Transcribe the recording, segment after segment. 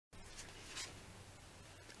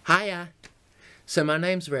Hiya! So my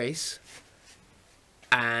name's Reese,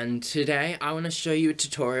 and today I want to show you a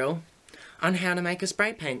tutorial on how to make a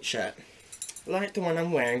spray paint shirt, like the one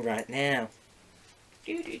I'm wearing right now.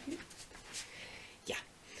 Yeah,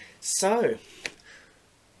 so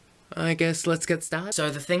I guess let's get started. So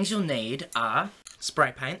the things you'll need are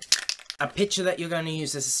spray paint, a picture that you're going to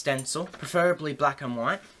use as a stencil, preferably black and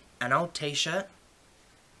white, an old t-shirt,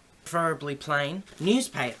 preferably plain,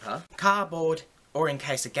 newspaper, cardboard, or in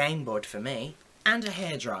case a game board for me, and a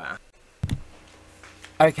hairdryer.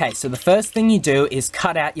 Okay, so the first thing you do is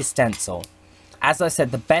cut out your stencil. As I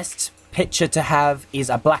said, the best picture to have is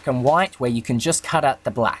a black and white where you can just cut out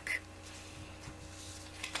the black.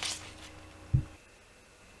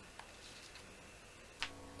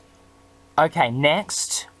 Okay,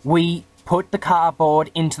 next we put the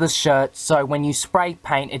cardboard into the shirt so when you spray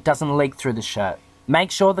paint it doesn't leak through the shirt.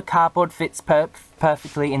 Make sure the cardboard fits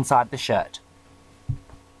perfectly inside the shirt.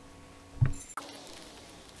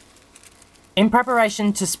 In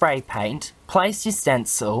preparation to spray paint, place your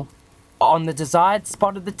stencil on the desired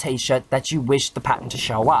spot of the t-shirt that you wish the pattern to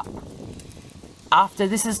show up. After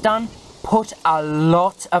this is done, put a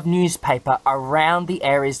lot of newspaper around the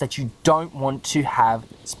areas that you don't want to have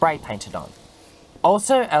spray painted on.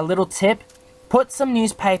 Also, a little tip, put some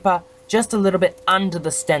newspaper just a little bit under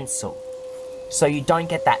the stencil so you don't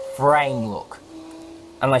get that fraying look,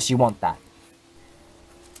 unless you want that.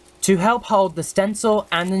 To help hold the stencil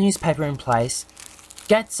and the newspaper in place,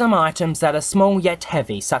 get some items that are small yet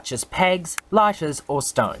heavy, such as pegs, lighters, or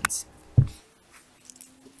stones.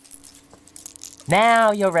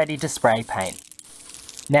 Now you're ready to spray paint.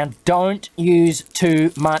 Now don't use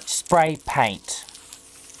too much spray paint.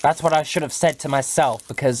 That's what I should have said to myself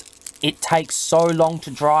because it takes so long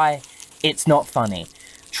to dry, it's not funny.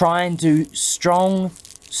 Try and do strong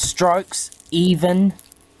strokes, even.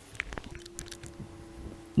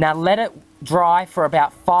 Now let it dry for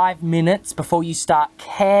about 5 minutes before you start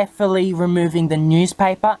carefully removing the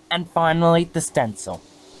newspaper and finally the stencil.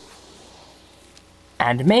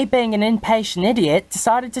 And me being an impatient idiot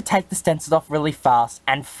decided to take the stencil off really fast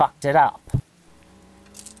and fucked it up.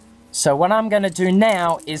 So what I'm going to do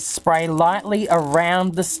now is spray lightly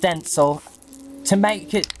around the stencil to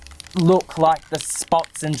make it look like the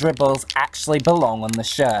spots and dribbles actually belong on the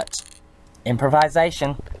shirt.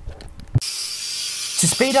 Improvisation. To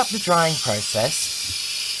speed up the drying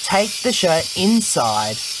process, take the shirt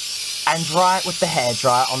inside and dry it with the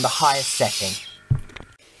hairdryer on the highest setting.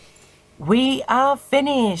 We are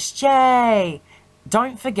finished, yay!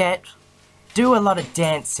 Don't forget, do a lot of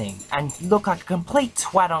dancing and look like a complete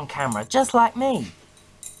twat on camera, just like me.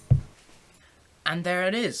 And there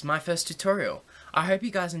it is, my first tutorial. I hope you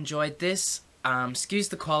guys enjoyed this. Excuse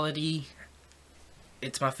the quality.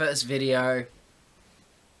 It's my first video.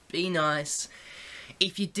 Be nice.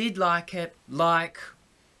 If you did like it,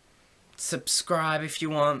 subscribe if you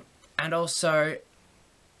want, and also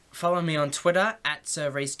follow me on Twitter at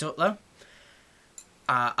 @SirReeseDutler.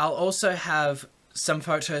 I'll also have some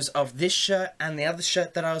photos of this shirt and the other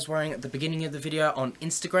shirt that I was wearing at the beginning of the video on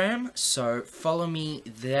Instagram, so follow me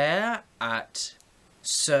there at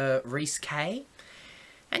SirReeseK.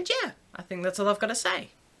 And yeah, I think that's all I've got to say.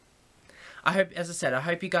 As I said, I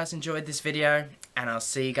hope you guys enjoyed this video, and I'll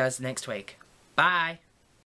see you guys next week. Bye!